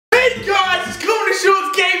Hey guys, it's Comedy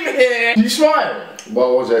Shorts Gamer here. Do you smile?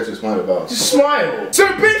 What was there to smile about? Just smile. So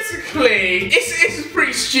basically, it's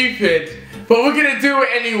pretty stupid, but we're gonna do it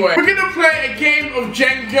anyway. We're gonna play a game of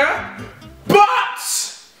Jenga, but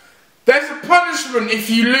there's a punishment if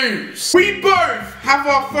you lose. We both have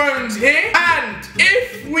our phones here, and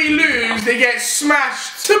if we lose, they get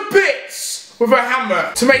smashed to bits with a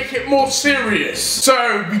hammer to make it more serious.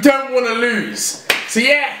 So we don't want to lose. So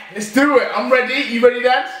yeah, let's do it. I'm ready. You ready,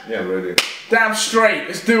 Dad? Yeah, I'm ready. Damn Straight.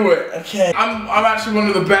 Let's do it. Okay. I'm actually one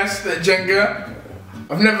of the best at Jenga.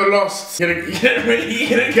 I've never lost. You're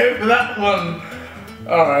gonna go for that one.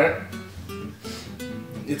 All right.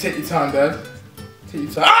 You take your time, Dad. Take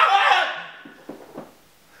your time. Ah!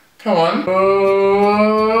 Come on. Boom.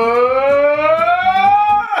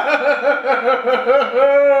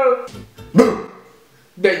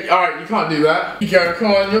 All right, you can't do that. You go.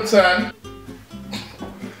 Come on, your turn.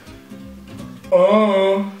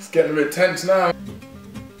 Oh, it's getting a bit tense now.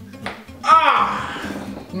 Ah!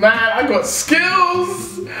 Man, I got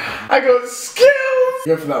skills! I got skills!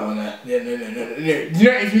 Go for that one there. Yeah, no. You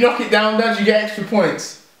know, if you knock it down, Dad, you get extra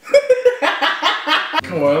points.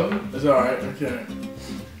 Come on. It's alright, okay.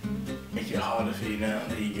 Make it harder for you now.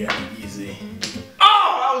 There you go. Easy.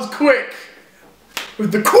 Oh, that was quick!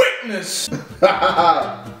 With the quickness!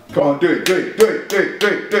 Come on, do it.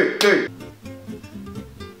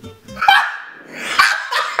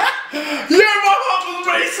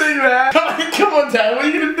 Man. Come on, Dad, what are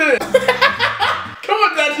you gonna do? Come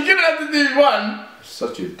on, Dad, you're gonna have to do one.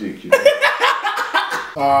 Such a dick, you know.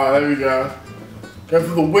 Ah, there we go. Go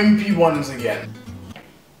for the wimpy ones again.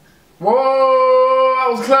 Whoa, that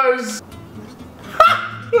was close.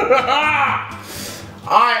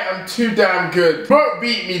 I am too damn good. Don't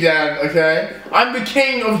beat me, Dad, okay? I'm the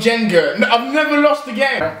king of Jenga. I've never lost a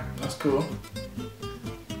game. That's cool.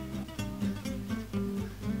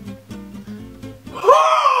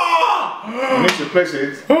 You need to place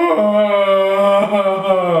it. Come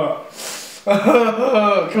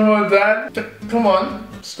on, Dad. Come on.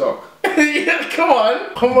 Stop. Yeah, come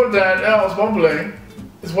on. Come on, Dad. Oh, it's wobbling.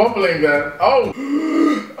 It's wobbling, Dad. Oh.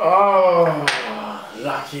 Oh.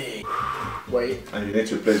 Lucky. Wait. And you need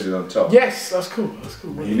to place it on top. Yes, that's cool. That's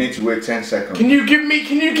cool. Wait. You need to wait 10 seconds. Can you give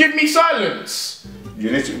me silence?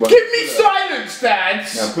 You need to give me silence, Dad.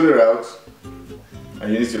 Now put it out.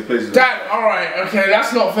 And you need to place it. Dad, alright, okay,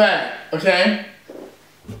 that's not fair, okay?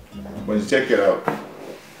 When you take it out,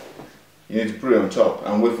 you need to put it on top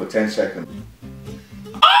and wait for 10 seconds.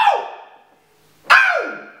 Oh!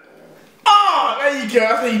 Oh! Oh, there you go,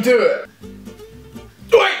 that's how you do it.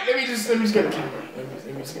 Wait, let me just get the camera. Let me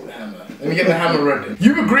just get the hammer. Let me get the hammer ready.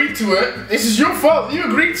 You agreed to it. This is your fault. You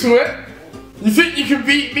agreed to it. You think you can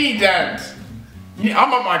beat me, Dad?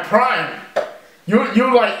 I'm at my prime.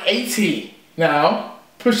 You're like 80 now.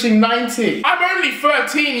 Pushing 90. I'm only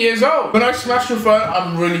 13 years old. When I smash your phone,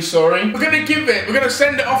 I'm really sorry. We're gonna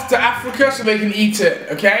send it off to Africa so they can eat it,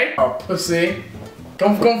 okay? Oh, pussy.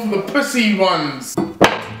 Gone for the pussy ones.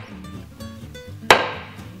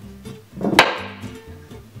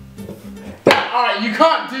 Alright, you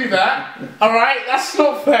can't do that. Alright, that's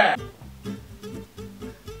not fair.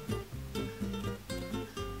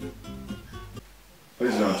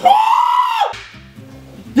 Place it on top.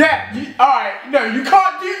 Yeah, alright, no, you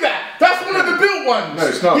can't do that. That's one of the built ones. No,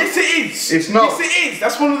 it's not. Yes, it is. It's not. Yes, it is.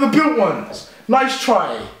 That's one of the built ones. Nice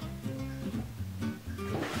try.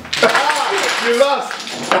 You lost.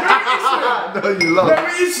 No, you lost. No,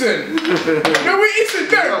 it isn't. No, it isn't.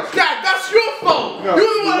 No, Dad, that's your fault. No, You're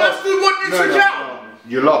the one. That's the one you took out. No.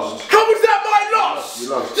 You lost. How was that my loss? You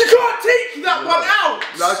lost. You can't take that one out.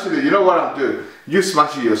 Actually, you know what I'm doing? You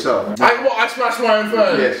smash it yourself. I smashed my own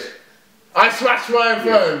phone? Yes. I smashed my own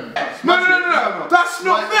phone. No. That's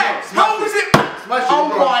not fair. How is it? Smash it. Oh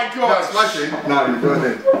my God. No, smash it. No, you're doing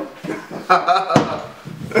it.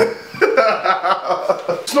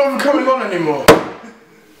 It's not even coming on anymore.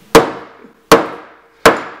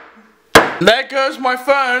 There goes my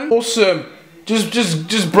phone. Awesome.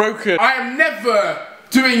 Just broken. I am never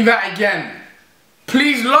doing that again.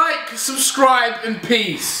 Please like, subscribe, and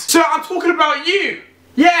peace. So I'm talking about you.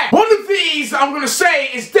 Yeah, one of these I'm gonna say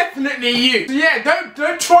is definitely you. So yeah,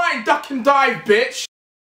 don't try and duck and dive, bitch.